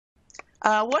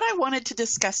What I wanted to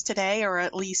discuss today, or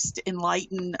at least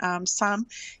enlighten some,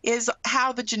 is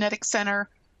how the Genetic Center,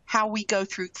 how we go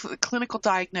through clinical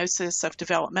diagnosis of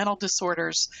developmental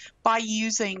disorders by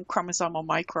using chromosomal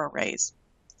microarrays.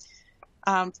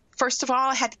 First of all,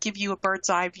 I had to give you a bird's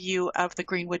eye view of the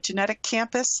Greenwood Genetic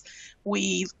Campus.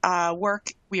 We are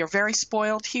very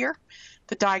spoiled here.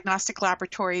 The diagnostic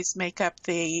laboratories make up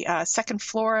the second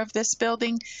floor of this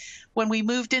building. When we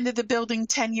moved into the building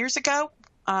 10 years ago,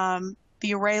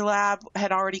 the array lab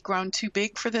had already grown too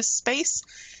big for this space,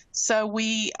 so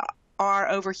we are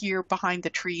over here behind the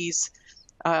trees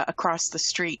across the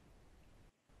street.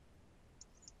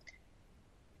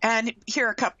 And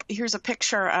here's a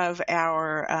picture of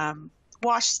our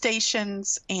wash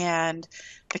stations and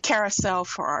the carousel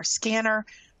for our scanner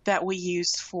that we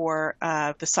use for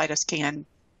the Cytoscan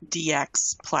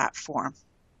DX platform.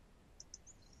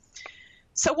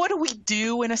 So what do we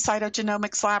do in a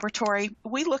cytogenomics laboratory?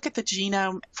 We look at the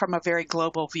genome from a very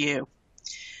global view.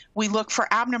 We look for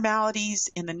abnormalities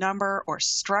in the number or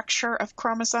structure of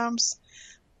chromosomes.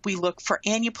 We look for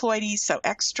aneuploidies, so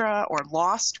extra or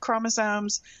lost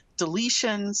chromosomes,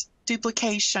 deletions,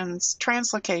 duplications,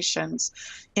 translocations,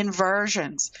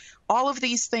 inversions. All of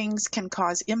these things can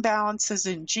cause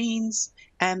imbalances in genes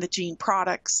and the gene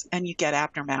products, and you get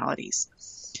abnormalities.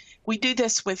 We do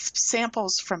this with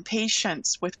samples from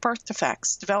patients with birth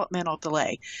defects, developmental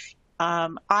delay,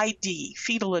 ID,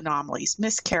 fetal anomalies,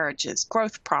 miscarriages,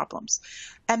 growth problems,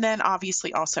 and then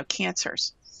obviously also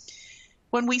cancers.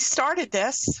 When we started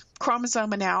this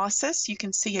chromosome analysis, you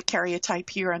can see a karyotype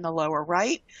here in the lower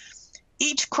right.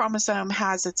 Each chromosome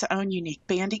has its own unique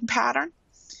banding pattern,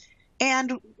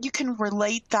 and you can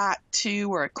relate that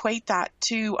to or equate that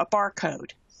to a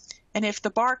barcode. And if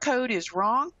the barcode is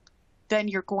wrong, then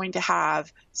you're going to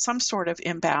have some sort of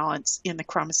imbalance in the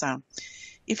chromosome.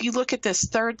 If you look at this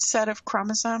third set of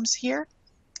chromosomes here,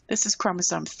 this is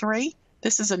chromosome 3.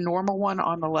 This is a normal one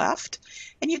on the left,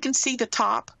 and you can see the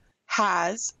top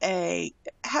has a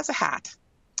hat.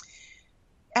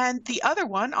 And the other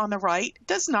one on the right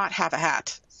does not have a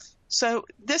hat. So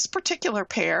this particular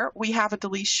pair, we have a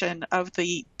deletion of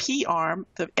the P arm,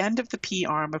 the end of the P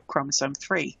arm of chromosome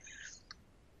 3.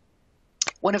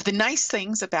 One of the nice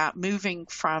things about moving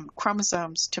from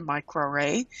chromosomes to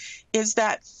microarray is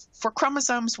that for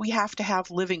chromosomes, we have to have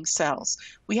living cells.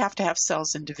 We have to have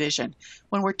cells in division.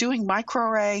 When we're doing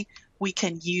microarray, we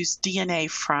can use DNA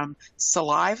from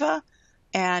saliva,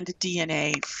 and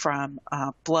DNA from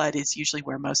blood is usually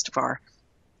where most of our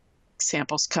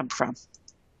samples come from.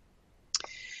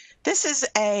 This is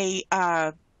a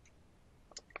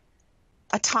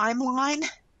timeline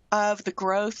of the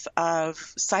growth of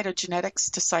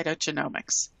cytogenetics to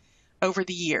cytogenomics over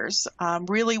the years.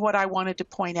 Really what I wanted to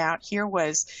point out here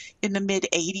was in the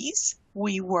mid-80s,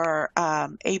 we were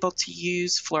able to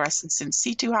use fluorescence in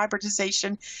situ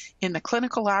hybridization in the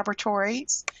clinical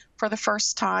laboratories for the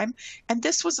first time. And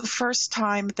this was the first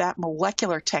time that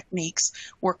molecular techniques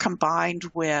were combined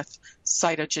with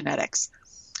cytogenetics.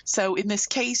 So in this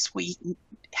case, we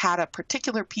had a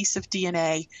particular piece of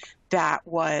DNA that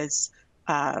was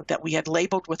that we had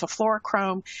labeled with a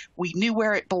fluorochrome. We knew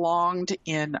where it belonged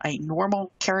in a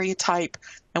normal karyotype,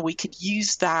 and we could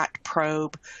use that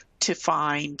probe to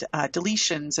find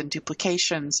deletions and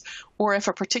duplications, or if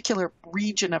a particular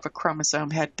region of a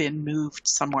chromosome had been moved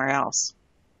somewhere else.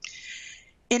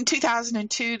 In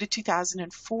 2002 to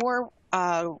 2004,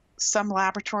 some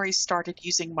laboratories started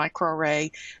using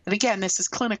microarray, and again, this is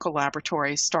clinical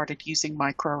laboratories started using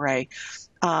microarray.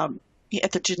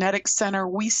 At the Genetic Center,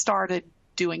 we started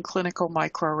doing clinical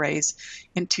microarrays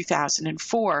in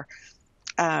 2004.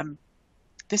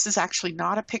 This is actually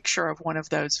not a picture of one of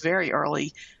those very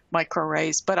early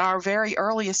microarrays, but our very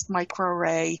earliest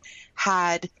microarray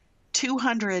had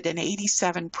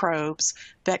 287 probes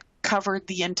that covered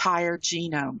the entire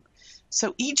genome.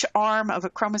 So each arm of a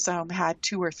chromosome had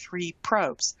 2 or 3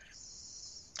 probes.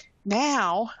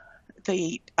 Now,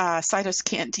 the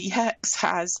Cytoscan DX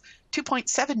has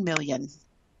 2.7 million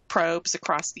probes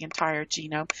across the entire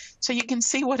genome. So you can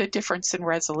see what a difference in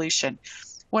resolution.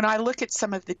 When I look at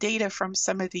some of the data from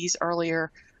some of these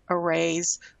earlier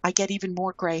arrays, I get even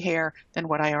more gray hair than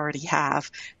what I already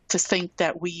have to think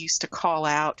that we used to call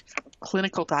out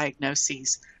clinical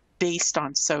diagnoses based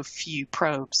on so few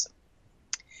probes.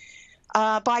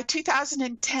 By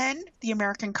 2010, the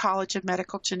American College of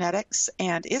Medical Genetics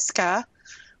and ISCA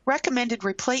recommended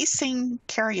replacing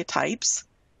karyotypes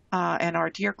and our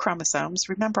dear chromosomes,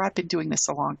 remember I've been doing this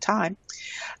a long time,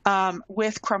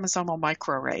 with chromosomal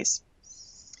microarrays.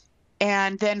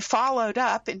 And then followed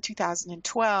up in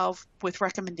 2012 with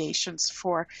recommendations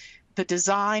for the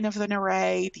design of an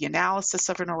array, the analysis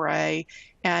of an array,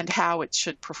 and how it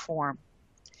should perform.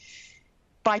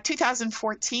 By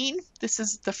 2014, this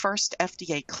is the first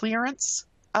FDA clearance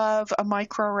of a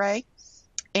microarray,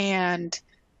 and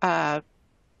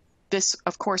this,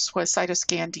 of course, was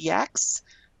Cytoscan DX,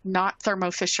 not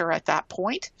Thermo Fisher at that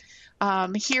point.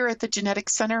 Here at the Genetic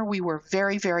Center, we were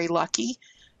very, very lucky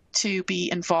to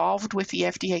be involved with the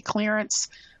FDA clearance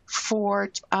for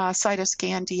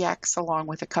Cytoscan DX, along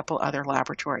with a couple other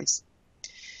laboratories.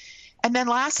 And then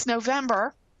last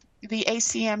November, the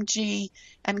ACMG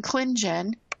and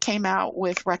ClinGen came out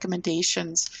with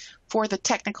recommendations for the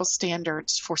technical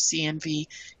standards for CNV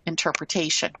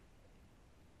interpretation,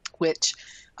 which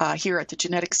here at the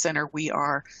Genetic Center we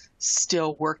are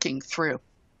still working through.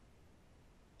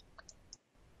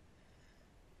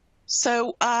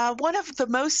 So one of the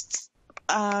most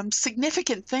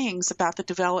significant things about the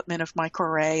development of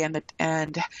microarray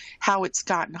and how it's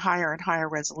gotten higher and higher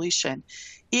resolution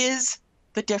is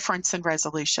the difference in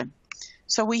resolution.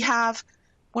 So we have,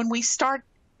 when we start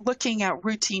looking at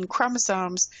routine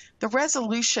chromosomes, the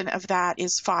resolution of that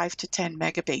is 5 to 10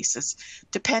 megabases,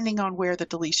 depending on where the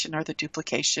deletion or the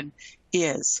duplication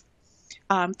is.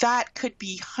 That could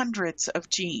be hundreds of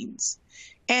genes,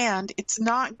 and it's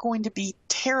not going to be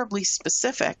terribly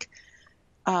specific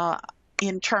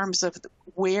in terms of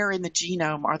where in the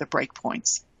genome are the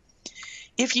breakpoints.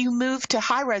 If you move to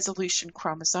high resolution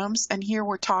chromosomes, and here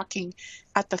we're talking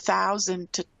at the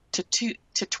 1,000 to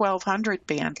 1,200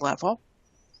 band level,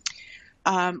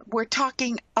 we're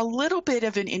talking a little bit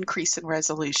of an increase in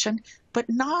resolution, but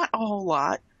not a whole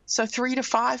lot, so 3 to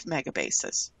 5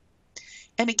 megabases.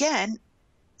 And again,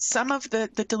 some of the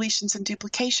deletions and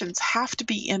duplications have to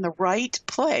be in the right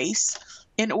place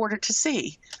in order to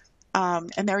see.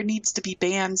 And there needs to be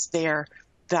bands there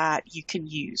that you can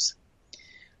use.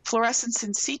 Fluorescence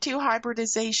in situ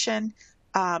hybridization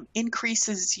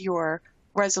increases your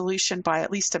resolution by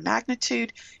at least a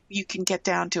magnitude. You can get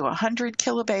down to 100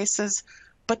 kilobases,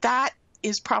 but that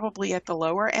is probably at the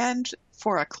lower end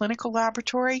for a clinical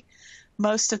laboratory.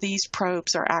 Most of these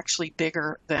probes are actually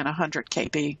bigger than 100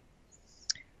 kb.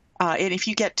 And if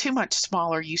you get too much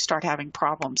smaller, you start having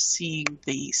problems seeing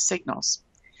the signals.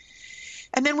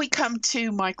 And then we come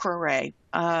to microarray.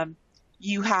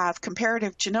 You have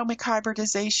comparative genomic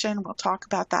hybridization, we'll talk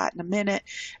about that in a minute,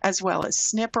 as well as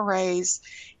SNP arrays.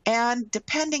 And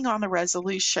depending on the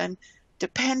resolution,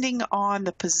 depending on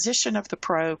the position of the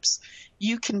probes,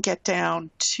 you can get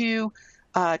down to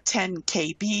 10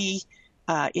 kb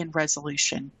in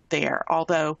resolution there,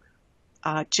 although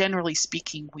generally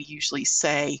speaking, we usually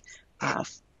say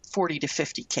 40 to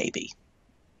 50 kb.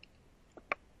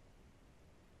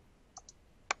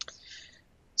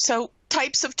 So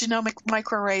types of genomic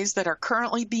microarrays that are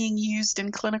currently being used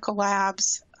in clinical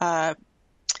labs.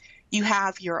 You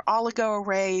have your oligo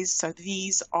arrays. So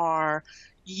these are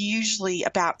usually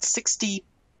about 60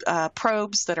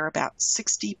 probes that are about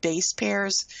 60 base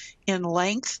pairs in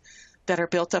length that are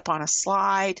built up on a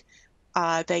slide.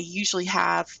 They usually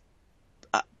have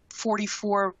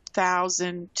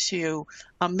 44,000 to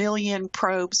 1 million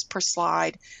probes per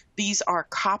slide. These are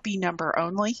copy number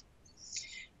only.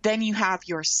 Then you have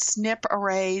your SNP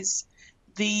arrays.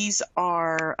 These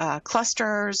are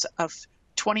clusters of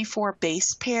 24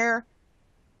 base pair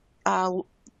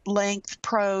length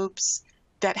probes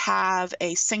that have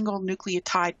a single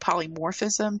nucleotide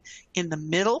polymorphism in the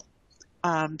middle,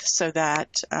 so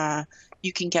that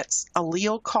you can get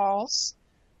allele calls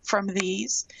from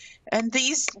these. And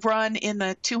these run in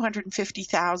the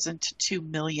 250,000 to 2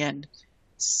 million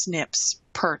SNPs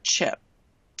per chip.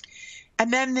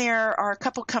 And then there are a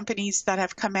couple companies that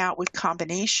have come out with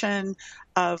combination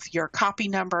of your copy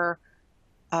number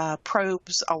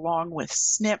probes along with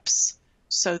SNPs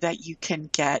so that you can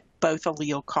get both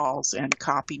allele calls and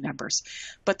copy numbers.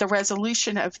 But the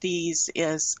resolution of these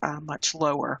is much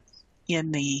lower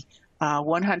in the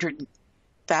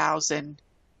 100,000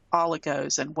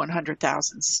 oligos and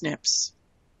 100,000 SNPs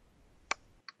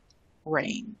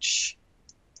range.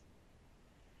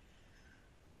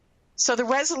 So the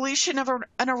resolution of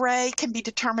an array can be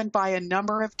determined by a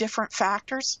number of different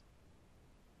factors,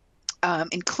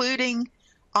 including,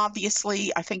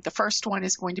 obviously, I think the first one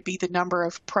is going to be the number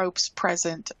of probes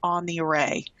present on the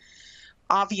array.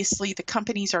 Obviously, the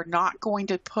companies are not going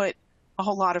to put a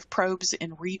whole lot of probes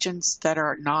in regions that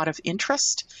are not of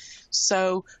interest.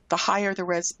 So the higher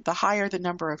the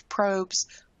number of probes,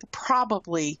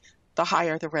 probably the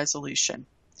higher the resolution.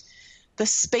 The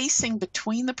spacing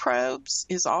between the probes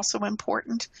is also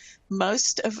important.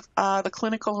 Most of the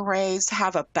clinical arrays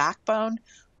have a backbone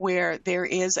where there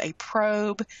is a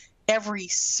probe every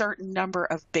certain number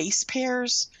of base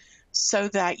pairs so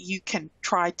that you can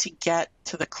try to get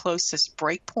to the closest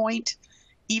breakpoint,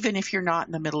 even if you're not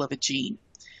in the middle of a gene.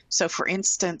 So for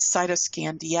instance,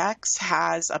 Cytoscan DX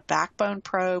has a backbone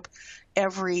probe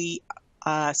every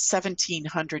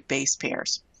 1,700 base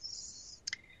pairs.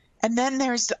 And then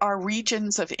there's our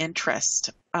regions of interest.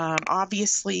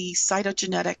 Obviously,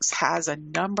 cytogenetics has a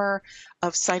number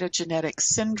of cytogenetic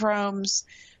syndromes.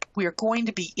 We are going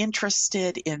to be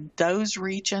interested in those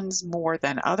regions more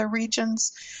than other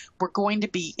regions. We're going to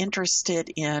be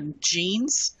interested in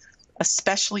genes,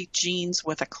 especially genes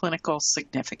with a clinical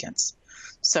significance.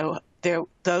 So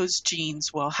those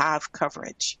genes will have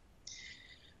coverage.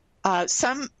 Most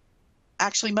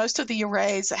of the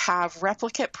arrays have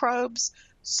replicate probes,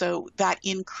 so that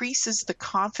increases the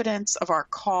confidence of our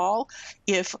call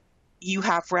if you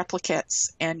have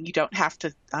replicates and you don't have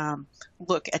to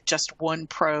look at just one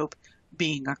probe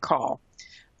being a call.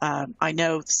 I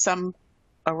know some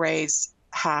arrays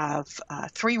have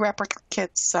 3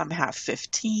 replicates, some have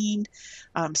 15.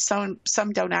 Some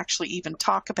don't actually even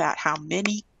talk about how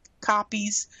many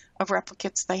copies of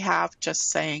replicates they have,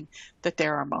 just saying that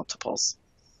there are multiples.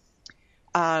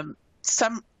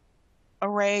 Some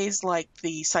arrays like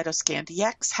the Cytoscan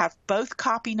DX have both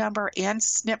copy number and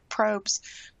SNP probes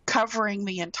covering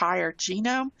the entire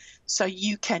genome, so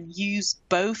you can use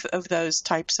both of those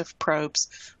types of probes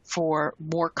for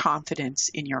more confidence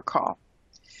in your call.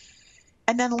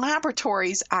 And then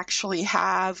laboratories actually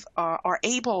are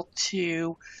able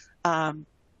to,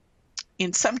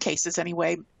 in some cases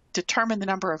anyway, determine the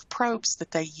number of probes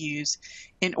that they use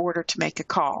in order to make a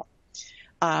call.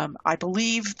 I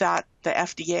believe that the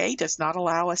FDA does not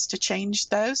allow us to change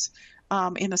those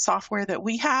in the software that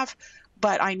we have,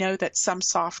 but I know that some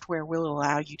software will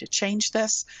allow you to change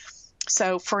this.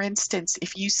 So for instance,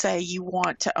 if you say you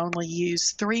want to only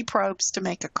use 3 probes to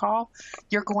make a call,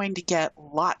 you're going to get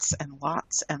lots and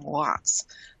lots and lots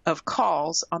of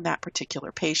calls on that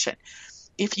particular patient.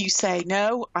 If you say,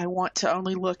 no, I want to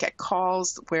only look at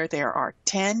calls where there are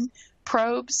 10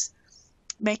 probes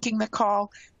making the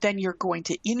call, then you're going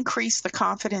to increase the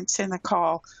confidence in the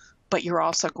call, but you're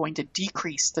also going to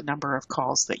decrease the number of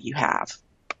calls that you have.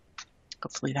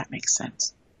 Hopefully that makes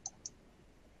sense.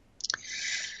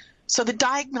 So the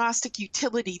diagnostic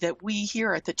utility that we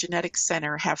here at the Genetics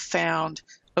Center have found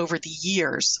over the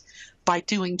years by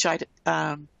doing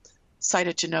cytogenomic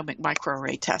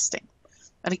microarray testing.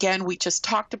 And again, we just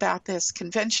talked about this.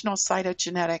 Conventional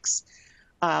cytogenetics,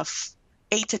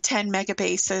 8 to 10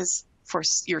 megabases for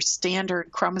your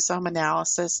standard chromosome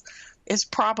analysis is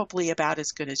probably about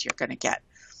as good as you're going to get.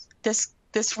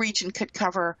 This region could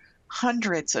cover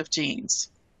hundreds of genes.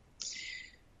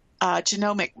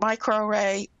 Genomic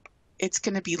microarray, it's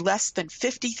going to be less than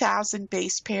 50,000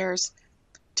 base pairs,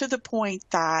 to the point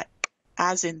that,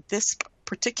 as in this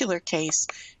particular case,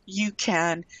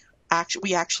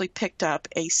 we actually picked up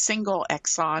a single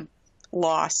exon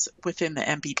loss within the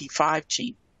MBD5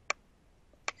 gene.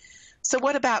 So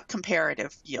what about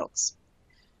comparative yields?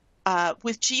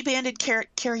 With G-banded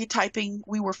karyotyping,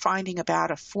 we were finding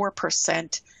about a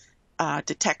 4%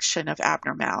 detection of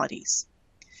abnormalities.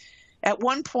 At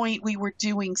one point, we were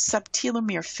doing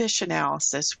subtelomere fish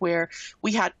analysis where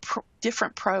we had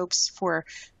different probes for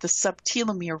the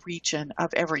subtelomere region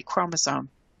of every chromosome,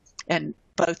 and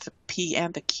both the P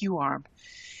and the Q arm.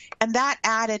 And that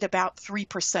added about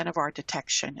 3% of our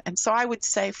detection. And so I would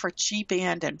say for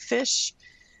G-band and fish,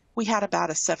 we had about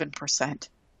a 7%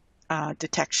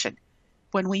 detection.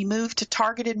 When we moved to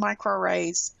targeted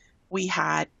microarrays, we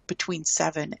had between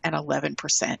 7 and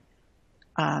 11%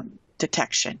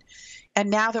 detection. And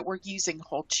now that we're using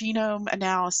whole genome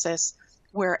analysis,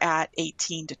 we're at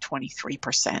 18 to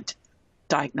 23%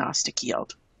 diagnostic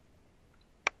yield.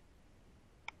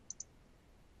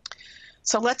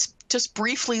 So let's just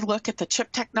briefly look at the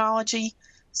chip technology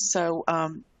so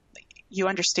you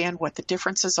understand what the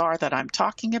differences are that I'm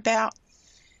talking about.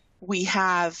 We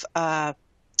have the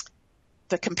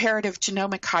comparative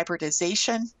genomic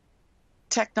hybridization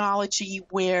technology,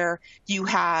 where you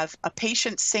have a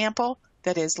patient sample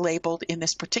that is labeled, in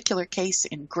this particular case,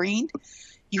 in green.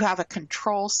 You have a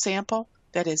control sample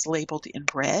that is labeled in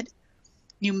red.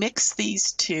 You mix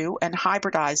these two and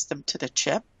hybridize them to the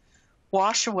chip,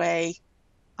 wash away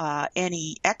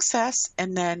any excess,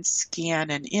 and then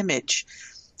scan an image.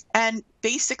 And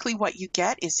basically what you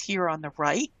get is here on the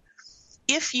right.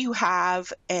 If you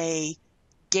have a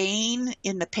gain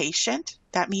in the patient,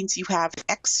 that means you have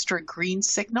extra green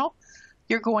signal,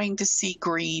 you're going to see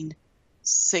green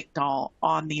signal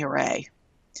on the array.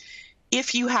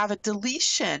 If you have a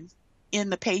deletion in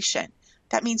the patient,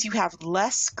 that means you have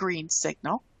less green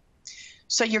signal,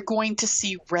 so you're going to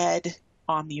see red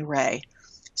on the array.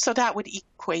 So that would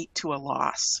equate to a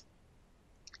loss.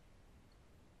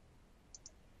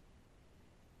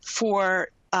 For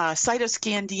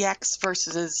Cytoscan DX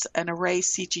versus an array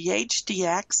CGH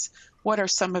DX, what are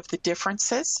some of the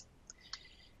differences?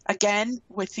 Again,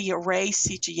 with the array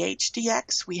CGH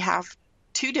DX, we have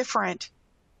two different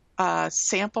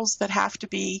samples that have to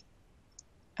be,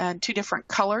 and two different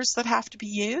colors that have to be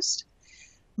used.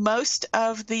 Most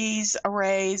of these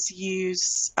arrays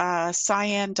use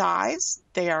cyan dyes.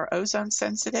 They are ozone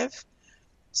sensitive,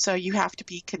 so you have to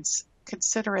be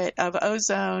considerate of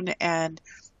ozone and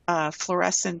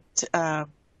fluorescent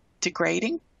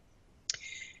degrading.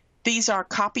 These are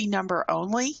copy number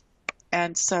only,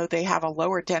 and so they have a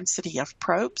lower density of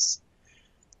probes,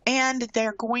 and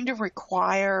they're going to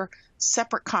require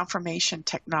separate conformation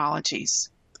technologies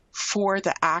for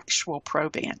the actual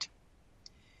proband.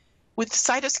 With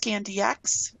Cytoscan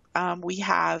DX, we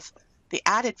have the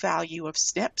added value of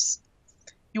SNPs.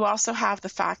 You also have the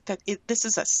fact that this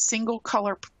is a single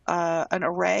color an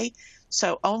array,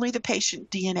 so only the patient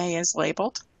DNA is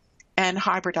labeled and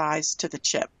hybridized to the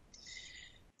chip.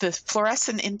 The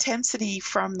fluorescent intensity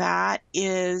from that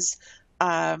is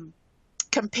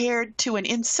compared to an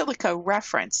in silico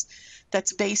reference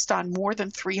that's based on more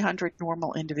than 300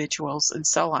 normal individuals and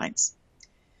cell lines.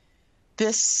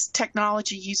 This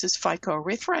technology uses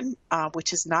phycoerythrin,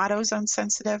 which is not ozone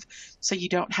sensitive, so you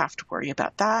don't have to worry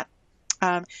about that.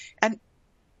 And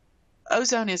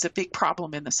ozone is a big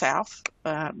problem in the South,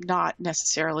 not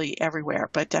necessarily everywhere,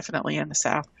 but definitely in the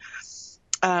South.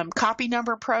 Copy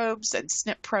number probes and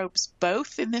SNP probes,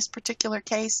 both in this particular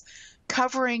case,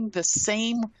 covering the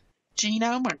same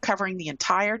genome or covering the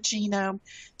entire genome,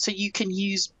 so you can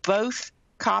use both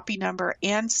copy number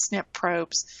and SNP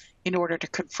probes in order to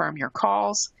confirm your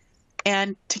calls,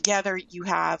 and together you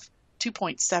have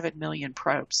 2.7 million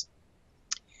probes.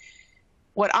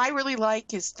 What I really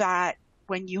like is that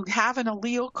when you have an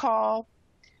allele call,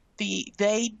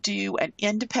 they do an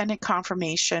independent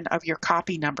confirmation of your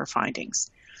copy number findings.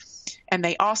 And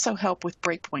they also help with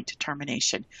breakpoint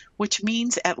determination, which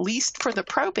means at least for the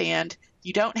proband,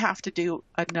 you don't have to do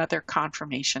another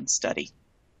confirmation study.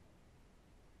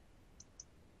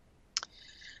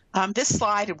 This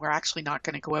slide, and we're actually not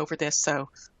going to go over this, so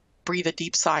breathe a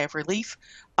deep sigh of relief.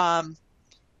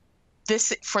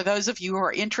 This, for those of you who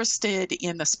are interested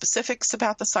in the specifics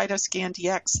about the Cytoscan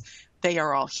DX, they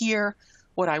are all here.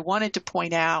 What I wanted to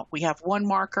point out, we have one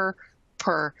marker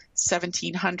per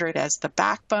 1700 as the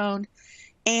backbone,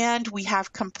 and we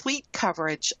have complete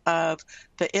coverage of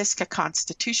the ISCA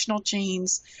constitutional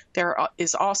genes. There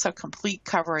is also complete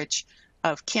coverage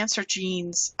of cancer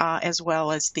genes as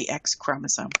well as the X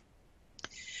chromosome.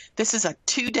 This is a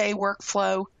 2-day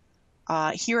workflow.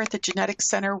 Here at the Genetic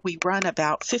Center, we run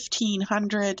about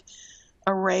 1,500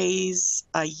 arrays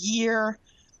a year.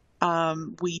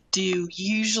 We do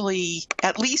usually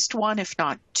at least one, if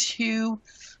not two,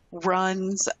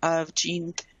 runs of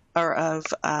Cytoscan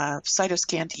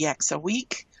DX a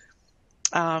week.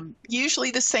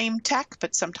 Usually the same tech,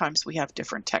 but sometimes we have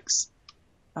different techs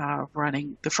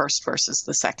running the first versus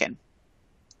the second.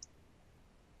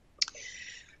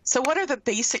 So what are the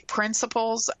basic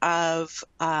principles of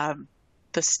the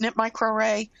SNP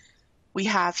microarray? We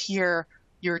have here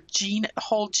your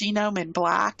whole genome in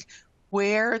black.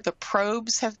 Where the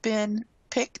probes have been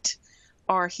picked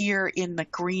are here in the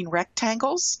green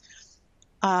rectangles,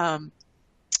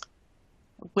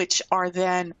 which are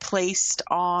then placed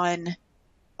on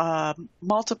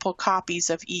multiple copies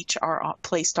of each are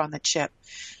placed on the chip.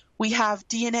 We have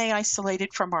DNA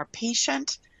isolated from our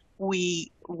patient.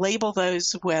 We label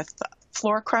those with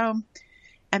fluorochrome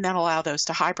and then allow those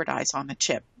to hybridize on the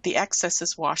chip. The excess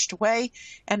is washed away,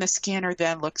 and the scanner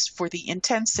then looks for the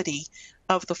intensity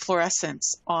of the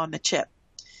fluorescence on the chip.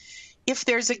 If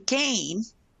there's a gain,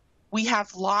 we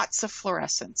have lots of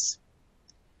fluorescence.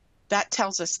 That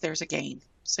tells us there's a gain.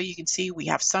 So you can see we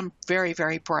have some very,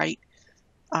 very bright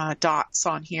dots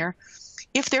on here.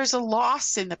 If there's a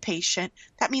loss in the patient,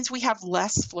 that means we have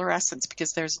less fluorescence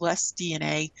because there's less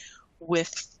DNA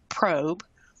with probe,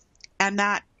 and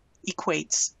that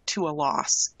equates to a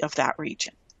loss of that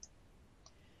region.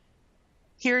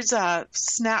 Here's a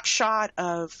snapshot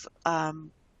of a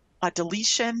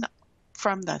deletion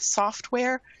from the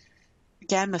software.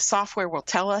 Again, the software will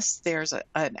tell us there's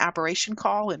an aberration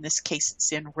call. In this case,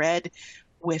 it's in red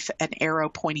with an arrow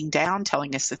pointing down,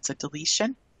 telling us it's a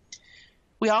deletion.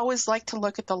 We always like to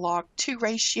look at the log-2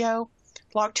 ratio.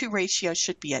 Log-2 ratio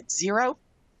should be at 0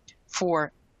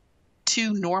 for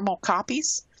 2 normal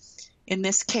copies. In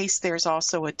this case, there's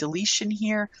also a deletion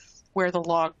here where the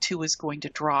log-2 is going to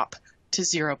drop to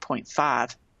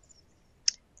 0.5.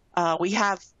 We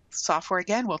have software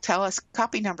again will tell us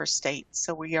copy number state.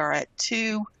 So we are at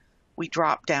 2, we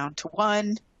drop down to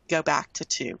 1, go back to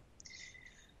 2.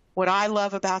 What I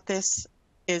love about this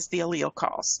is the allele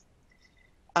calls.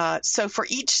 So for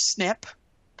each SNP,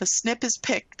 the SNP is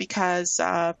picked because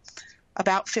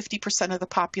about 50% of the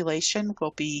population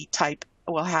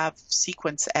will have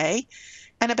sequence A,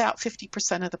 and about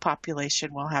 50% of the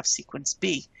population will have sequence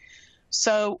B.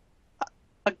 So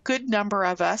a good number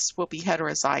of us will be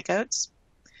heterozygotes,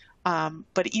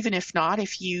 but even if not,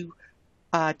 if you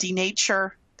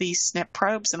denature these SNP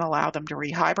probes and allow them to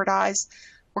rehybridize,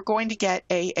 we're going to get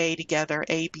AA together,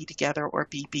 AB together, or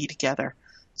BB together.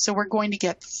 So we're going to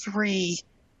get 3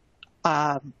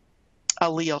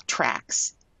 allele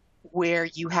tracks where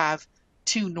you have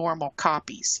 2 normal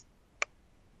copies.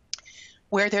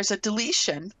 Where there's a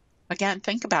deletion, again,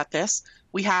 think about this,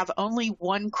 we have only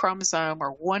 1 chromosome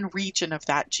or 1 region of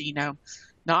that genome,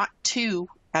 not 2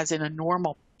 as in a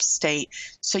normal state.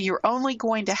 So you're only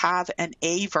going to have an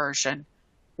A version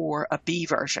or a B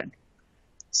version.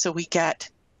 So we get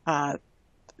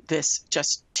this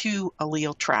just 2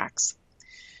 allele tracks.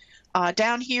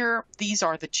 Down here, these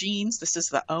are the genes. This is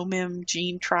the OMIM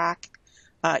gene track.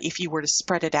 If you were to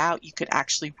spread it out, you could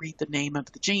actually read the name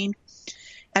of the gene.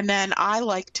 And then I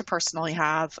like to personally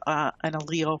have the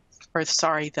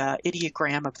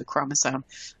ideogram of the chromosome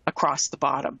across the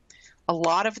bottom. A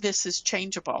lot of this is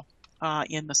changeable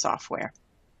in the software.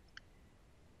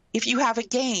 If you have a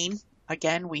gain,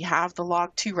 again, we have the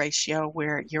log2 ratio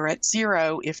where you're at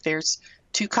 0 if there's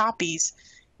 2 copies.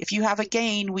 If you have a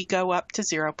gain, we go up to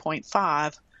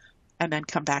 0.5 and then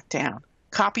come back down.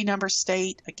 Copy number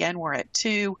state, again, we're at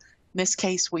 2. In this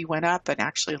case, we went up and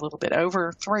actually a little bit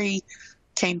over 3,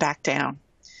 came back down.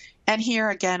 And here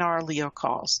again are allele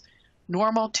calls.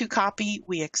 Normal 2 copy,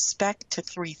 we expect to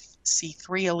see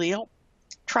 3 allele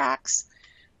tracks.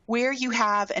 Where you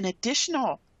have an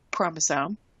additional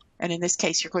chromosome, and in this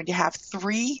case you're going to have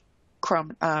 3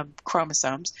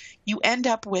 chromosomes, you end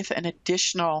up with an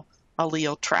additional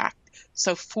allele tract.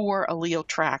 So 4 allele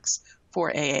tracks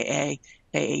for AAA,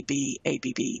 AAB,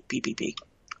 ABB, BBB.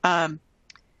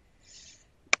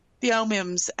 The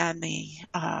OMIMs and the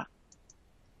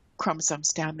chromosomes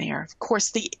down there. Of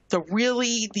course, the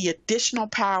additional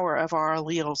power of our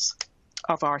alleles,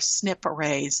 of our SNP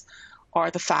arrays, are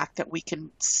the fact that we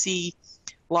can see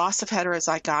loss of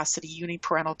heterozygosity,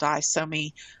 uniparental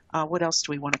disomy, what else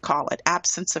do we want to call it?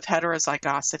 Absence of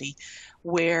heterozygosity,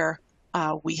 where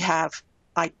we have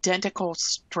identical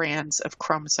strands of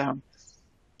chromosome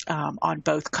on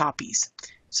both copies.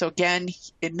 So again,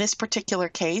 in this particular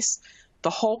case, the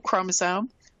whole chromosome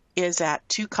is at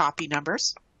 2 copy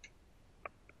numbers.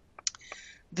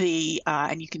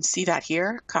 And you can see that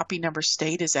here, copy number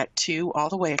state is at 2 all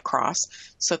the way across,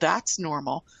 so that's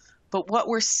normal. But what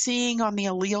we're seeing on the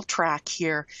allele track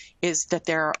here is that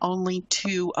there are only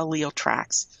 2 allele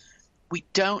tracks. We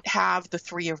don't have the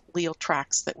 3 allele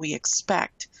tracks that we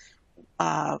expect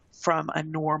from a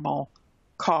normal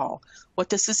call. What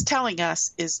this is telling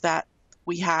us is that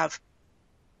we have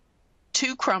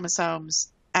 2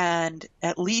 chromosomes, and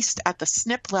at least at the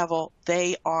SNP level,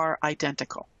 they are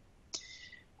identical.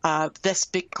 This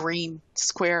big green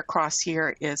square across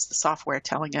here is the software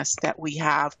telling us that we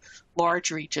have large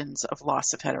regions of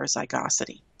loss of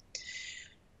heterozygosity.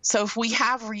 So if we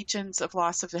have regions of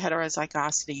loss of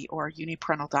heterozygosity or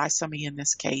uniparental disomy in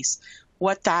this case,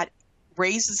 what that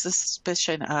raises the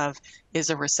suspicion of is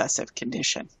a recessive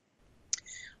condition.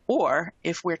 Or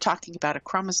if we're talking about a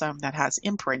chromosome that has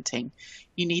imprinting,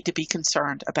 you need to be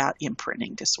concerned about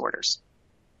imprinting disorders.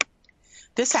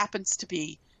 This happens to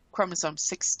be chromosome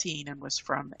 16 and was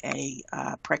from a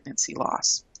pregnancy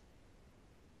loss.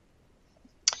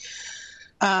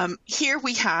 Here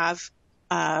we have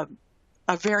a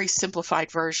very simplified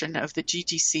version of the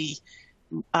GGC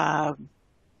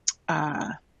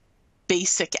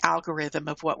basic algorithm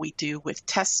of what we do with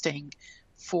testing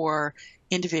for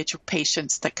individual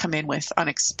patients that come in with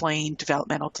unexplained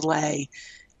developmental delay,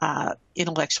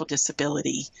 intellectual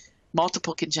disability,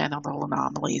 multiple congenital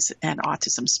anomalies, and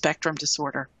autism spectrum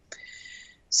disorder.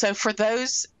 So for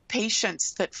those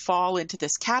patients that fall into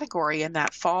this category, and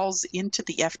that falls into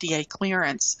the FDA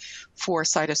clearance for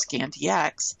Cytoscan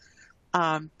DX,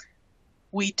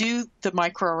 we do the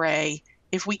microarray.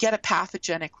 If we get a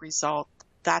pathogenic result,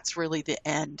 that's really the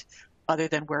end, other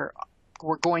than we're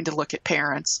going to look at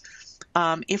parents.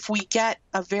 If we get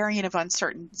a variant of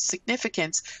uncertain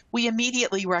significance, we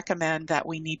immediately recommend that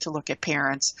we need to look at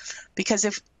parents, because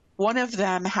if one of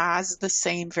them has the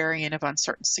same variant of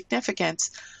uncertain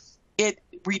significance, it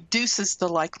reduces the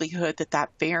likelihood that that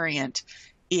variant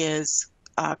is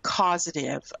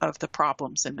causative of the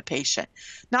problems in the patient.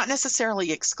 Not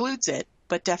necessarily excludes it,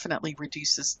 but definitely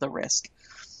reduces the risk.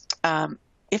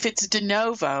 If it's de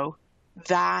novo,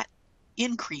 that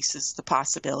increases the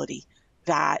possibility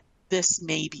that this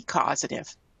may be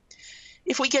causative.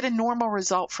 If we get a normal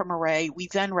result from array, we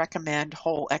then recommend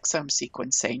whole exome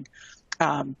sequencing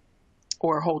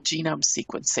or whole genome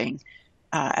sequencing,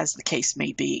 as the case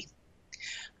may be.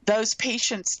 Those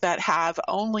patients that have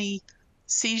only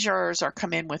seizures or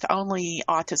come in with only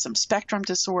autism spectrum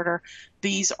disorder,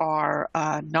 these are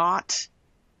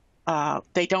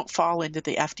they don't fall into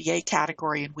the FDA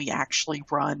category, and we actually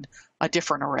run a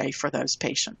different array for those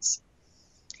patients.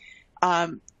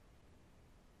 Then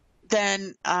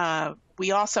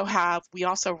we also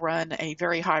run a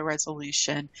very high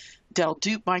resolution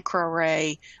del-dup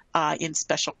microarray in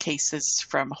special cases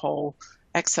from whole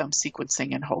exome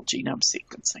sequencing and whole genome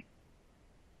sequencing.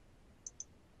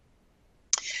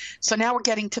 So now we're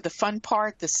getting to the fun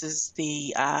part. This is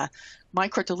the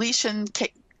microdeletion,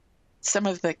 some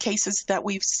of the cases that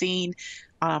we've seen.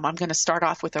 I'm going to start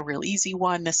off with a real easy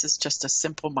one. This is just a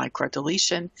simple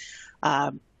microdeletion.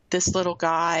 This little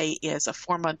guy is a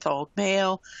 4-month-old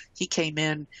male. He came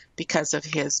in because of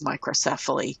his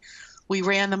microcephaly. We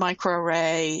ran the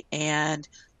microarray, and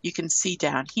you can see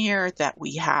down here that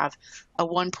we have a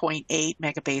 1.8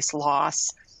 megabase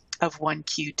loss of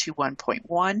 1Q to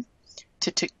 1.1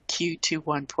 to 2Q to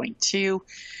 1.2.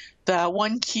 The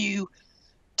 1Q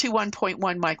to 1.1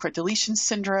 microdeletion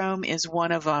syndrome is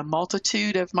one of a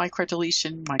multitude of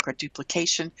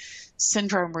microduplication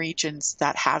syndrome regions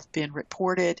that have been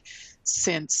reported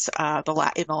since in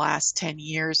the last 10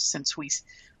 years, since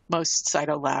most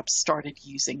cytolabs started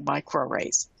using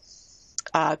microarrays.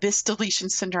 This deletion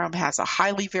syndrome has a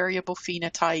highly variable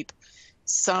phenotype.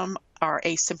 Some are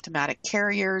asymptomatic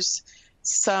carriers.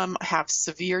 Some have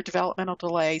severe developmental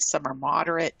delay. Some are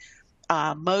moderate.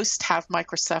 Most have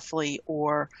microcephaly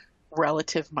or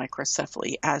relative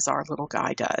microcephaly, as our little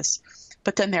guy does.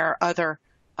 But then there are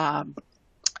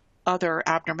other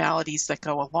abnormalities that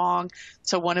go along.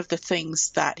 So one of the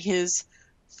things that his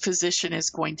physician is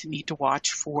going to need to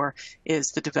watch for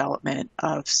is the development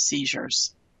of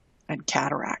seizures and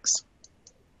cataracts.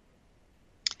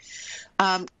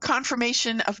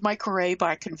 Confirmation of microarray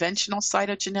by conventional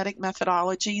cytogenetic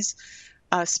methodologies,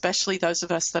 especially those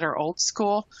of us that are old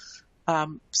school,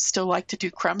 still like to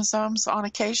do chromosomes on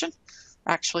occasion,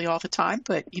 actually all the time,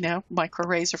 but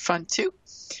microarrays are fun too.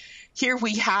 Here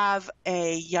we have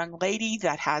a young lady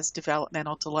that has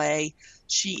developmental delay.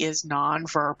 She is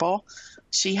nonverbal.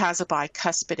 She has a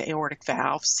bicuspid aortic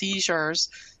valve, seizures.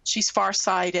 She's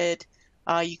farsighted.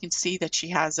 You can see that she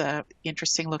has a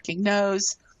interesting looking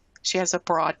nose. She has a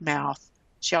broad mouth.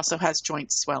 She also has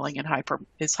joint swelling and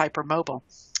is hypermobile.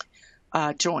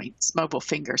 Mobile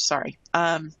fingers, sorry.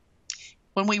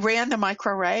 When we ran the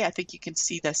microarray, I think you can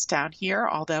see this down here,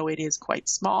 although it is quite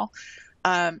small.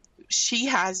 She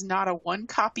has not a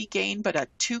 1-copy gain, but a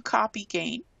 2-copy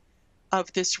gain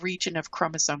of this region of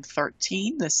chromosome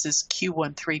 13. This is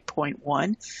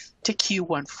Q13.1 to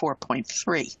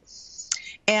Q14.3.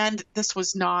 And this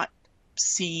was not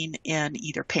seen in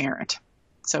either parent.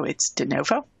 So it's de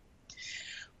novo.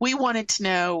 We wanted to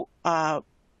know,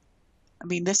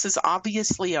 this is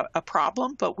obviously a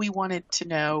problem, but we wanted to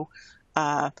know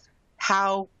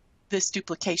how this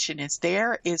duplication is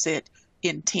there. Is it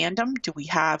in tandem? Do we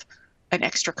have an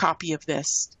extra copy of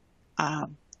this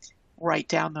right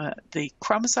down the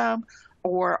chromosome?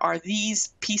 Or are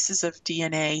these pieces of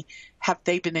DNA, have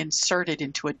they been inserted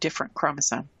into a different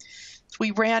chromosome? So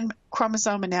we ran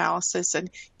chromosome analysis, and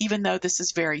even though this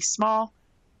is very small,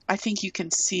 I think you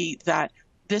can see that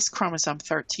this chromosome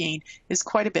 13 is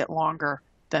quite a bit longer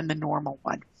than the normal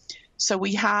one. So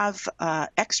we have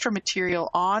extra material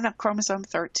on a chromosome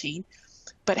 13,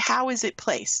 but how is it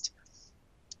placed?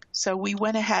 So we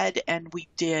went ahead and we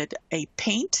did a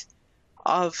paint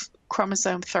of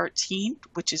chromosome 13,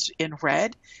 which is in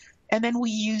red, and then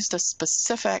we used a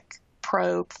specific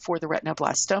probe for the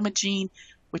retinoblastoma gene,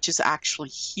 which is actually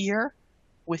here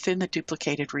within the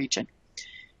duplicated region.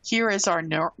 Here is our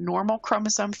normal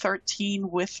chromosome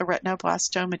 13 with the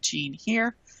retinoblastoma gene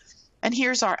here, and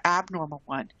here's our abnormal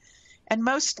one. And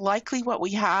most likely what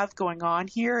we have going on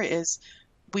here is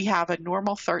we have a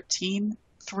normal 13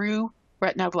 through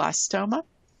retinoblastoma,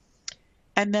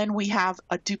 and then we have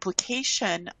a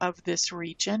duplication of this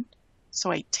region,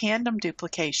 so a tandem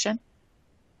duplication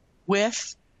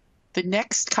with the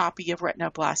next copy of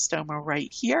retinoblastoma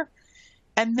right here,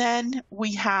 and then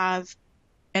we have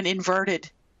an inverted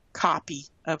copy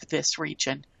of this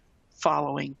region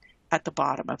following at the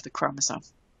bottom of the chromosome.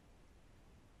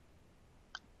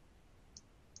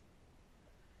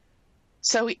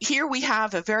 So here we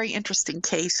have a very interesting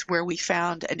case where we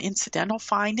found an incidental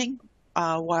finding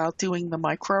while doing the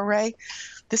microarray.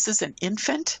 This is an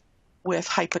infant with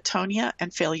hypotonia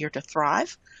and failure to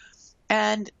thrive.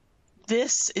 And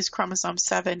this is chromosome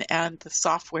 7, and the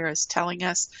software is telling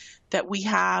us that we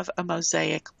have a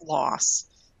mosaic loss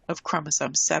of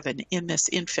chromosome 7 in this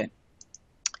infant.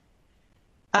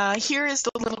 Here is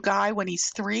the little guy when he's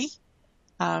 3.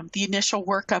 The initial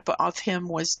workup of him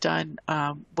was done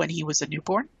when he was a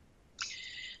newborn.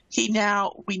 We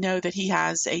know that he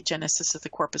has agenesis of the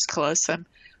corpus callosum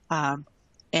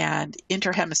and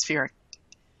interhemispheric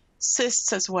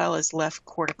cysts, as well as left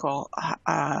cortical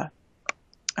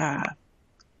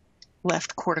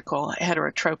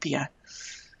heterotropia.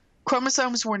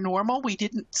 Chromosomes were normal. We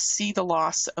didn't see the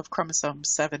loss of chromosome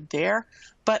 7 there,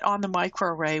 but on the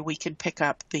microarray we can pick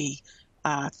up the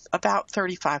about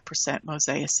 35%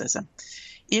 mosaicism.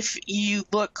 If you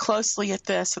look closely at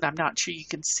this, and I'm not sure you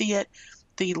can see it,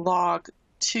 the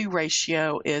log-2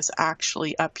 ratio is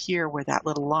actually up here where that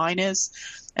little line is.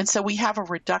 And so we have a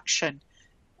reduction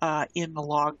in the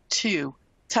log-2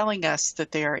 telling us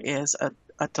that there is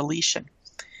a deletion.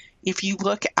 If you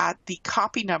look at the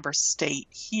copy number state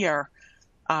here,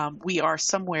 we are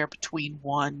somewhere between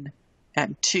 1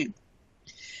 and 2.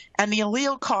 And the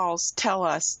allele calls tell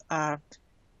us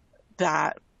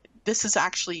that this is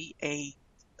actually a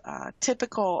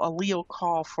typical allele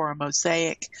call for a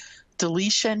mosaic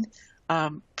deletion,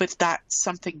 but that's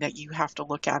something that you have to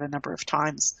look at a number of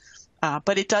times.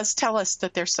 But it does tell us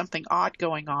that there's something odd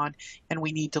going on, and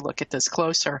we need to look at this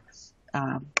closer.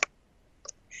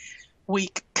 We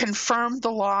confirmed the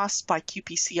loss by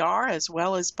qPCR as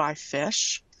well as by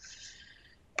FISH.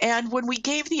 And when we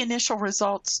gave the initial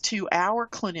results to our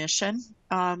clinician,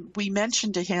 we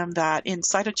mentioned to him that in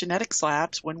cytogenetics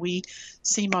labs, when we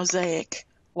see mosaic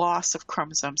loss of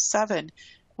chromosome 7,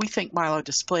 we think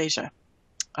myelodysplasia.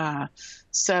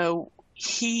 So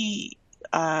he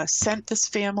sent this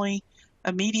family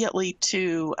immediately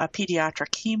to a pediatric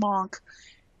hemonc,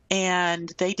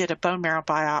 and they did a bone marrow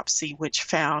biopsy which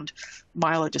found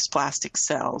myelodysplastic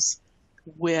cells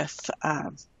with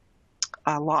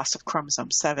a loss of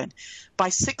chromosome 7. By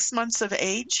 6 months of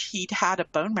age, he'd had a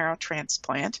bone marrow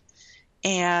transplant,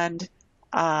 and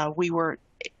we were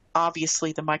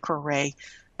obviously, the microarray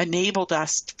enabled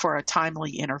us for a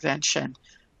timely intervention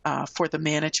for the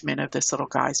management of this little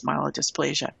guy's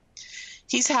myelodysplasia.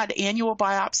 He's had annual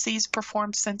biopsies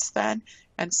performed since then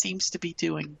and seems to be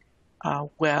doing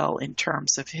well in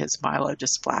terms of his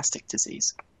myelodysplastic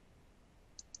disease.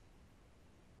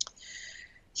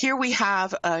 Here we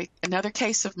have another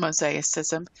case of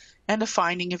mosaicism and a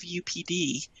finding of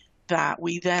UPD that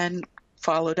we then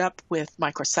followed up with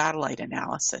microsatellite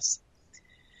analysis.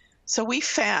 So we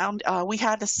found we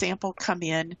had a sample come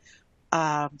in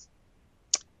from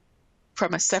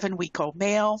a 7-week-old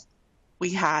male.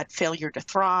 We had failure to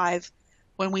thrive.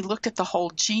 When we looked at the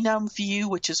whole genome view,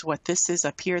 which is what this is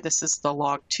up here, this is the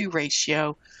log-2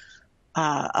 ratio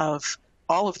of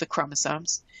all of the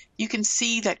chromosomes. You can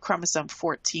see that chromosome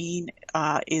 14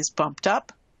 is bumped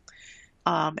up,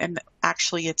 and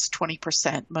actually it's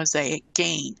 20% mosaic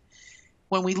gain.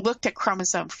 When we looked at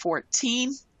chromosome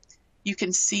 14, you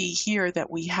can see here that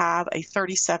we have a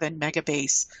 37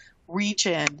 megabase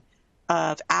region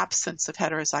of absence of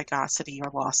heterozygosity or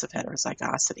loss of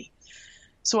heterozygosity.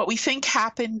 So what we think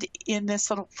happened in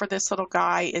for this little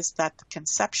guy is that the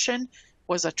conception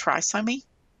was a trisomy,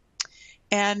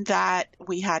 and that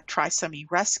we had trisomy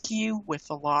rescue with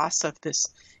the loss of this,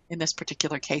 in this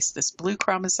particular case, this blue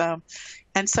chromosome.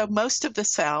 And so most of the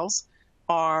cells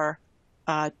are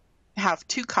have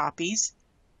 2 copies,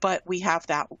 but we have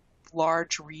that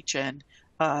large region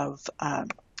of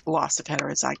loss of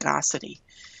heterozygosity.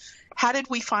 How did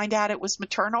we find out it was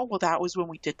maternal? Well, that was when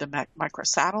we did the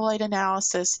microsatellite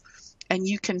analysis. And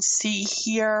you can see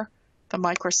here the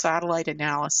microsatellite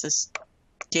analysis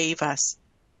gave us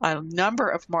a number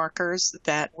of markers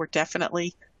that were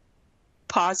definitely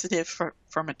positive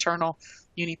for maternal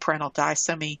uniparental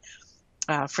disomy.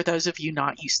 For those of you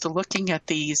not used to looking at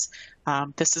these,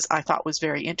 this is, I thought, was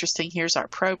very interesting. Here's our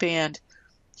proband.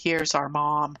 Here's our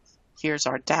mom. Here's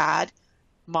our dad.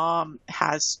 Mom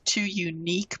has 2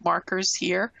 unique markers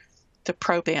here. The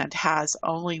proband has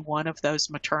only one of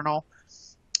those maternal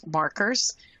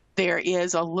markers. There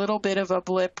is a little bit of a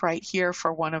blip right here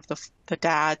for one of the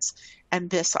dads, and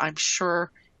this, I'm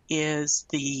sure, is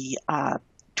the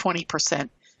 20%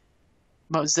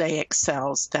 mosaic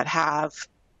cells that have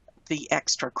the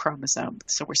extra chromosome.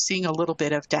 So we're seeing a little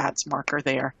bit of dad's marker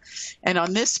there. And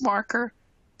on this marker,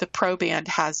 the proband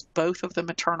has both of the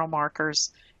maternal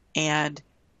markers, and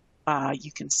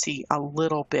you can see a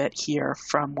little bit here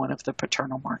from one of the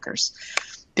paternal markers.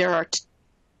 There are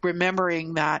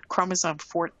remembering that chromosome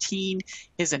 14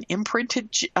 is an imprinted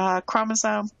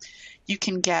chromosome. You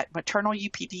can get maternal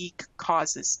UPD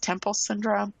causes Temple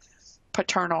syndrome,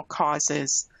 paternal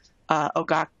causes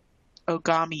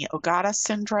Ogami-Ogata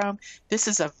syndrome. This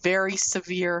is a very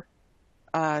severe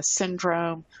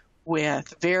syndrome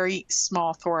with very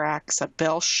small thorax, a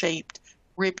bell-shaped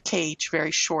rib cage,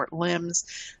 very short limbs.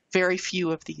 Very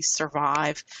few of these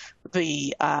survive.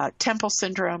 The Temple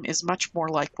syndrome is much more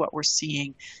like what we're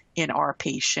seeing in our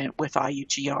patient with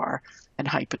IUGR and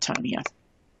hypotonia.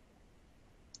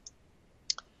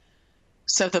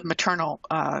 So the maternal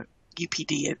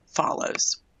UPD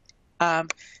follows.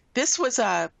 This was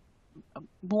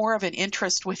more of an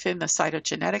interest within the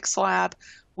cytogenetics lab.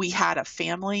 We had a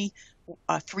family,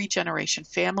 a 3-generation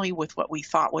family with what we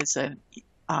thought was an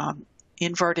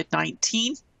inverted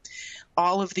 19.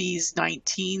 All of these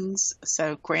 19s,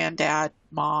 so granddad,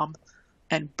 mom,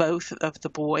 and both of the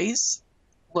boys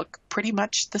look pretty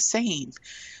much the same.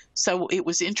 So it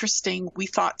was interesting. We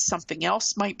thought something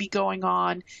else might be going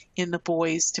on in the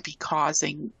boys to be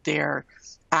causing their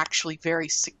actually very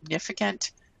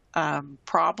significant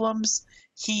problems.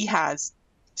 He has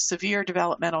severe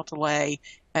developmental delay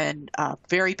and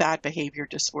very bad behavior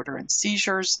disorder and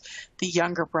seizures. The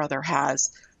younger brother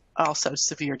has also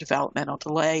severe developmental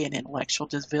delay and intellectual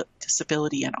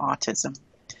disability and autism.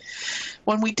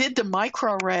 When we did the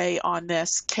microarray on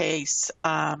this case,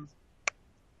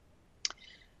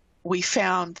 we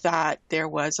found that there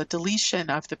was a deletion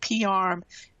of the P arm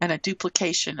and a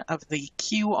duplication of the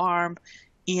Q arm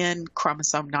in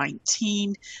chromosome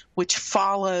 19, which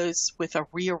follows with a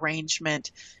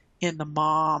rearrangement in the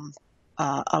mom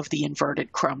of the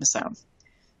inverted chromosome.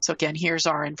 So again, here's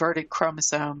our inverted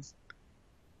chromosome.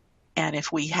 And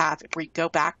if we go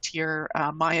back to your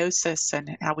meiosis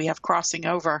and how we have crossing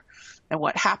over and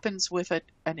what happens with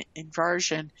an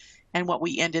inversion, and what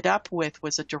we ended up with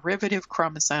was a derivative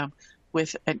chromosome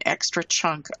with an extra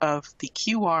chunk of the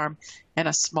Q arm and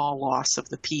a small loss of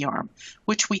the P arm,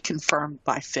 which we confirmed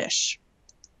by FISH.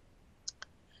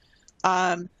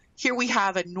 Here we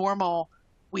have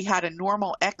we had a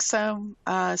normal exome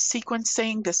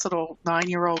sequencing. This little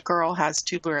 9-year-old girl has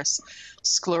tuberous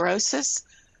sclerosis.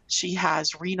 She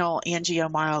has renal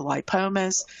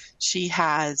angiomyolipomas. She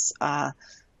has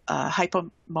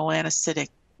hypomelanocytic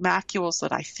macules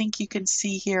that I think you can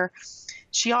see here.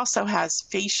 She also has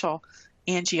facial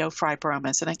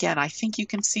angiofibromas. And again, I think you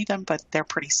can see them, but they're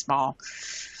pretty small.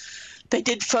 They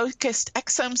did focused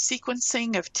exome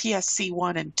sequencing of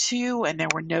TSC1 and 2, and there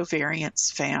were no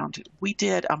variants found. We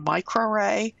did a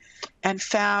microarray and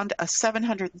found a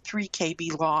 703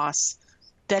 kb loss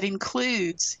that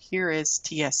includes, here is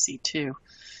TSC2.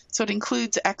 So it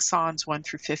includes exons 1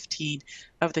 through 15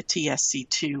 of the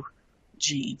TSC2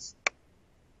 gene.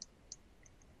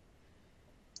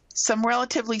 Some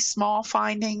relatively small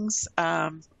findings,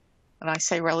 and I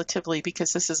say relatively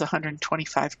because this is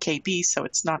 125 kb, so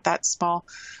it's not that small.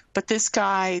 But this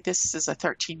guy, this is a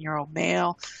 13-year-old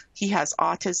male. He has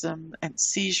autism and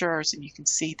seizures, and you can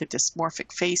see the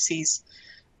dysmorphic facies,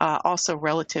 also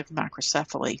relative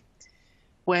macrocephaly.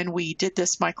 When we did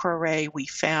this microarray, we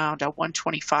found a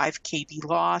 125 kb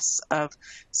loss of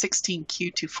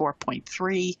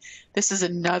 16q24.3. This is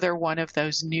another one of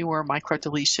those newer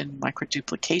microdeletion,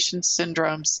 microduplication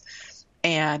syndromes.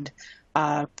 And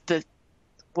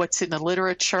what's in the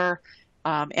literature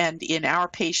and in our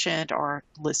patient are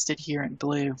listed here in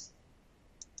blue.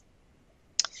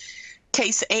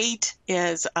 Case 8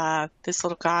 is this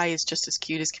little guy is just as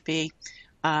cute as can be.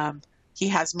 He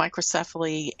has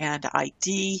microcephaly and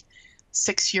ID,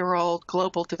 6-year-old,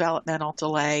 global developmental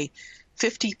delay,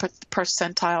 50th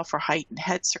percentile for height and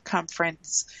head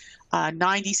circumference,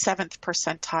 97th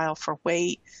percentile for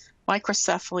weight,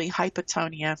 microcephaly,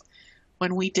 hypotonia.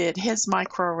 When we did his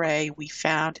microarray, we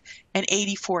found an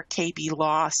 84 kb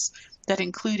loss that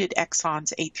included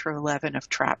exons 8 through 11 of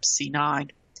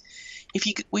TRAPC9.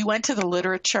 We went to the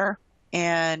literature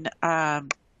and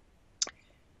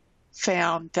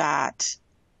found that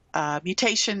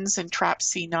mutations in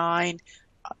TRAPC9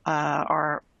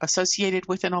 are associated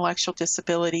with intellectual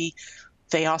disability.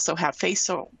 They also have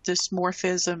facial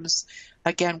dysmorphisms.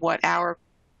 Again, what our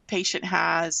patient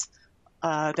has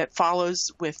that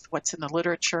follows with what's in the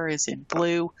literature is in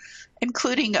blue,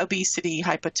 including obesity,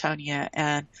 hypotonia,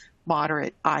 and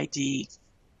moderate ID.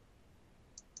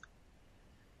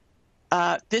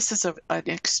 This is an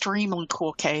extremely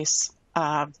cool case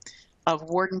of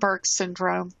Waardenburg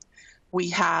syndrome. We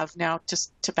have now,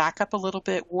 just to back up a little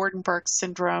bit, Waardenburg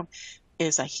syndrome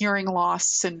is a hearing loss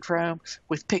syndrome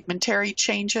with pigmentary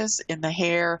changes in the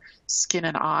hair, skin,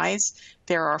 and eyes.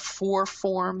 There are 4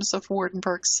 forms of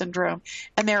Waardenburg syndrome,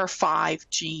 and there are 5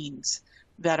 genes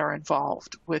that are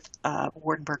involved with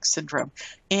Waardenburg syndrome.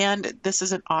 And this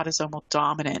is an autosomal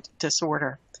dominant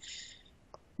disorder.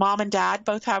 Mom and dad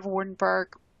both have Waardenburg.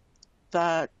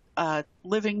 The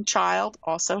living child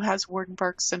also has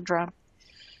Waardenburg syndrome.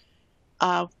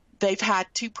 They've had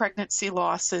 2 pregnancy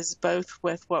losses, both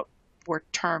with what were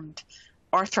termed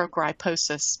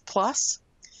arthrogryposis plus.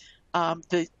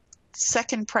 The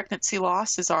second pregnancy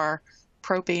loss is our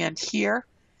proband here,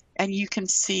 and you can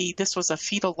see this was a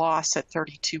fetal loss at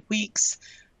 32 weeks.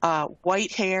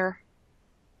 White hair,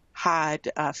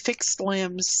 had fixed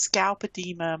limbs, scalp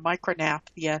edema,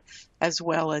 micronaphia, as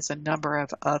well as a number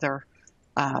of other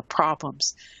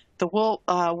problems. The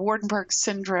Waardenburg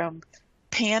syndrome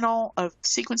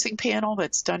sequencing panel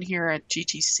that's done here at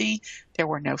GGC, there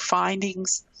were no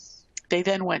findings. They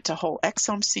then went to whole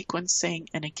exome sequencing,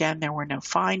 and again, there were no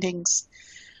findings.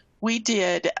 We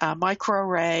did a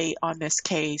microarray on this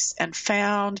case and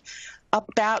found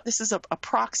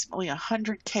approximately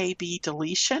 100 kb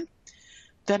deletion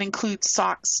that includes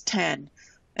SOX10.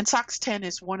 And SOX10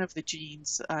 is one of the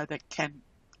genes that can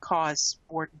cause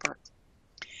Waardenburg.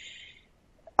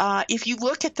 If you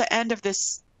look at the end of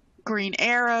this green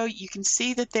arrow, you can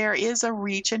see that there is a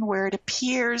region where it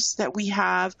appears that we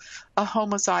have a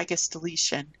homozygous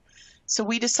deletion. So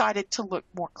we decided to look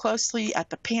more closely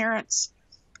at the parents.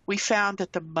 We found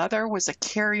that the mother was a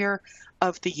carrier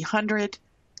of the 100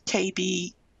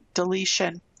 kb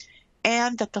deletion,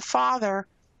 and that the father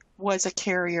was a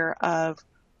carrier of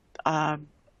a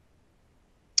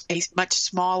much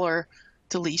smaller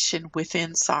deletion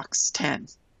within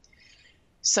SOX10.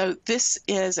 So this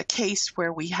is a case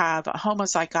where we have a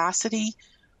homozygosity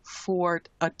for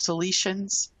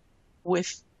deletions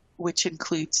which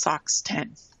include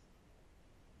SOX10.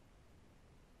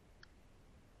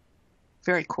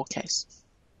 Very cool case.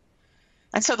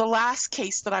 And so the last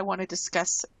case that I want to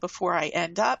discuss before I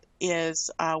end up is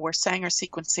where Sanger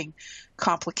sequencing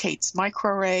complicates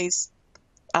microarrays,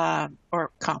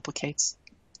 or complements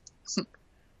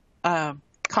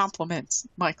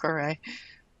microarray.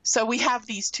 So we have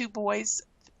these 2 boys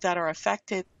that are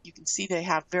affected. You can see they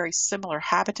have very similar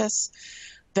habitus.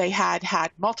 They had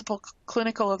multiple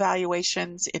clinical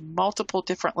evaluations in multiple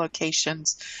different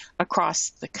locations across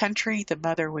the country. The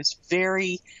mother was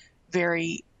very,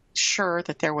 very sure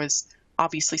that there was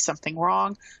obviously something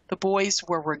wrong. The boys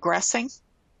were regressing.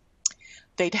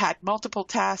 They'd had multiple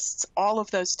tests. All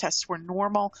of those tests were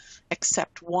normal,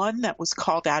 except one that was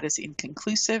called out as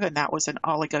inconclusive, and that was an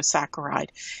oligosaccharide.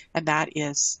 And that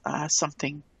is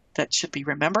something that should be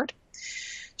remembered.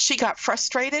 She got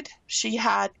frustrated. She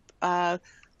had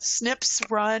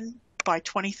SNPs run by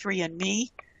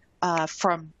 23andMe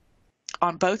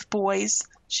on both boys.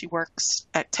 She works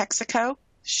at Texaco.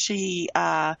 She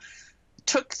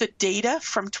took the data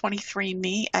from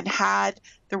 23andMe and had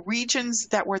the regions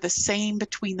that were the same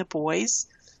between the boys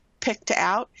picked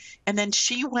out, and then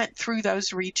she went through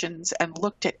those regions and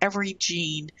looked at every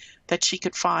gene that she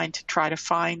could find to try to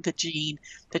find the gene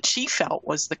that she felt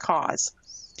was the cause.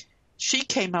 She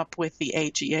came up with the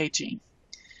AGA gene.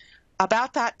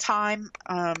 About that time,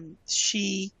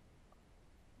 the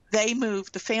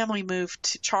family moved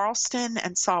to Charleston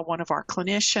and saw one of our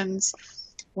clinicians.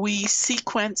 We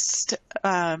sequenced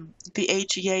the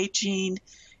AGA gene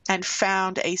and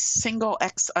found a single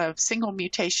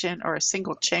mutation or a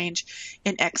single change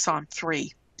in exon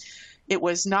 3. It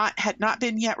had not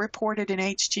been yet reported in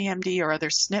HGMD or other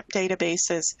SNP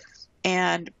databases,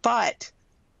 but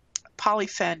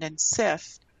Polyphen and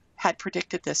SIF had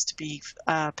predicted this to be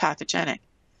pathogenic.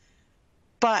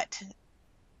 But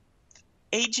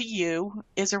AGU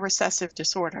is a recessive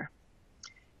disorder,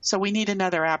 so we need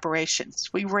another aberration. So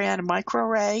we ran a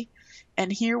microarray,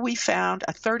 and here we found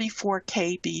a 34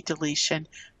 kb deletion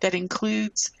that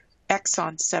includes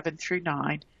exons 7 through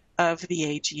 9 of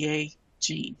the AGA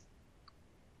gene.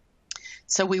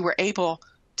 So we were able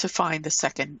to find the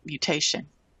second mutation.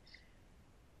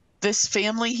 This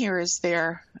family here is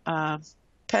their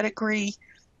pedigree.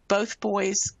 Both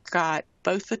boys got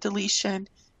both the deletion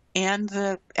and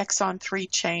the exon 3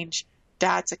 change.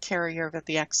 Dad's a carrier of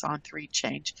the exon 3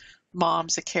 change.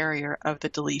 Mom's a carrier of the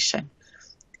deletion.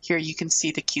 Here you can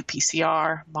see the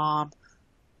qPCR, mom,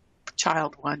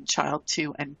 child 1, child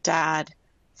 2, and dad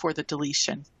for the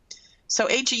deletion. So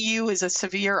AGU is a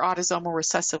severe autosomal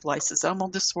recessive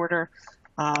lysosomal disorder.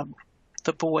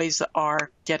 The boys are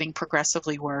getting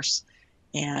progressively worse,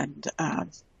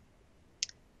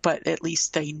 but at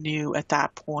least they knew at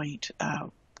that point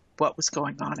what was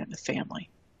going on in the family.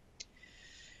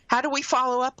 How do we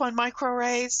follow up on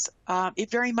microarrays? It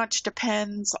very much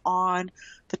depends on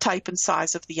the type and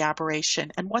size of the aberration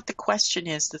and what the question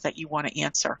is that you want to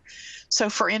answer. So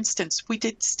for instance, we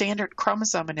did standard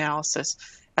chromosome analysis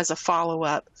as a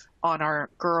follow-up on our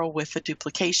girl with the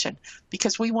duplication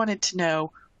because we wanted to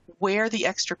know where the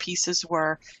extra pieces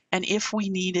were and if we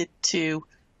needed to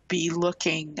be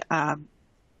looking,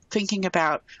 thinking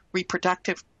about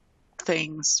reproductive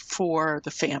things for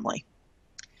the family.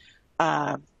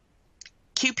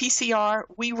 qPCR,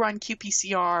 we run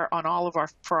qPCR on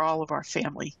for all of our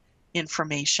family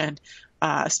information,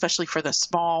 especially for the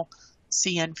small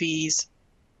CNVs.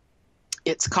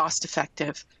 It's cost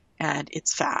effective and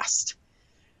it's fast.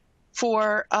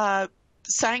 For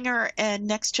Sanger and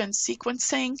next-gen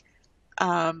sequencing,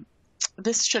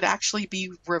 this should actually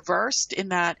be reversed in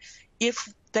that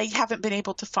if they haven't been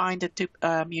able to find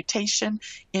a mutation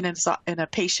in a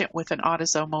patient with an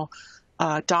autosomal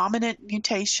dominant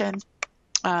mutation,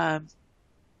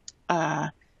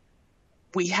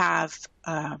 we have,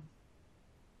 I'm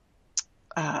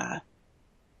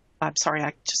sorry,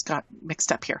 I just got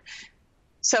mixed up here.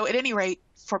 So at any rate,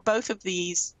 for both of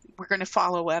these, we're going to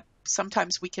follow up.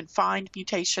 Sometimes we can find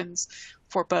mutations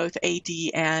for both AD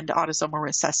and autosomal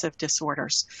recessive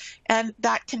disorders, and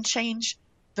that can change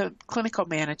the clinical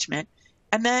management.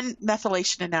 And then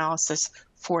methylation analysis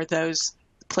for those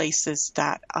places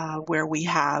that where we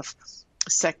have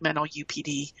segmental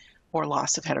UPD or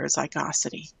loss of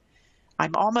heterozygosity.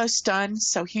 I'm almost done.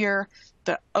 So here,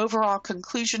 the overall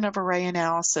conclusion of array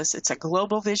analysis, it's a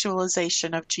global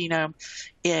visualization of genome.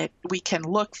 We can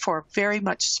look for very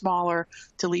much smaller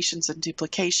deletions and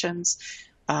duplications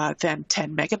than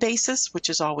 10 megabases, which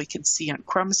is all we can see on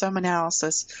chromosome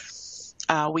analysis.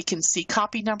 We can see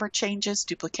copy number changes,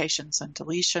 duplications, and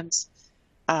deletions.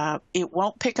 It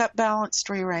won't pick up balanced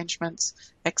rearrangements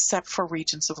except for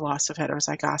regions of loss of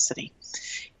heterozygosity.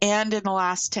 And in the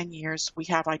last 10 years, we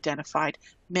have identified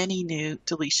many new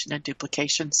deletion and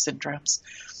duplication syndromes.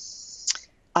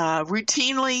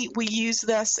 Routinely, we use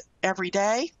this every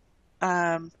day.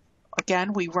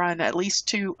 Again, we run at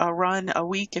least a run a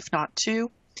week, if not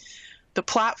two. The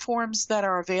platforms that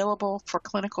are available for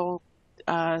clinical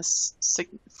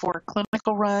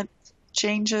run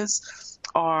changes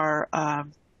are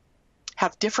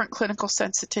have different clinical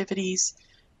sensitivities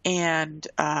and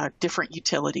different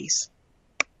utilities.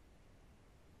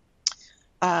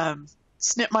 SNP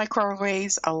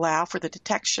microarrays allow for the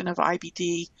detection of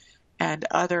IBD and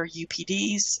other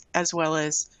UPDs, as well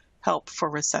as help for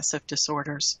recessive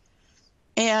disorders.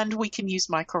 And we can use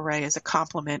microarray as a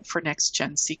complement for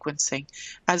next-gen sequencing,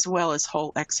 as well as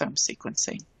whole exome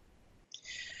sequencing.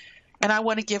 And I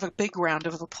want to give a big round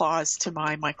of applause to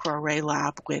my microarray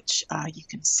lab, which you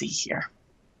can see here.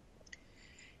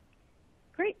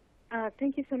 Great.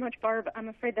 Thank you so much, Barb. I'm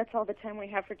afraid that's all the time we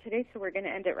have for today, so we're going to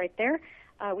end it right there.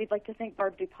 We'd like to thank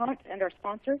Barb DuPont and our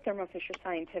sponsor, Thermo Fisher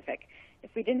Scientific.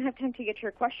 If we didn't have time to get to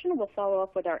your question, we'll follow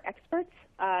up with our experts.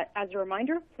 As a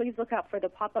reminder, please look out for the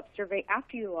pop-up survey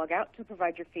after you log out to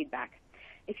provide your feedback.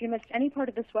 If you missed any part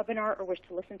of this webinar or wish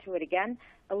to listen to it again,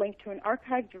 a link to an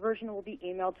archived version will be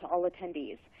emailed to all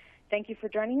attendees. Thank you for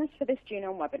joining us for this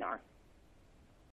Genome webinar.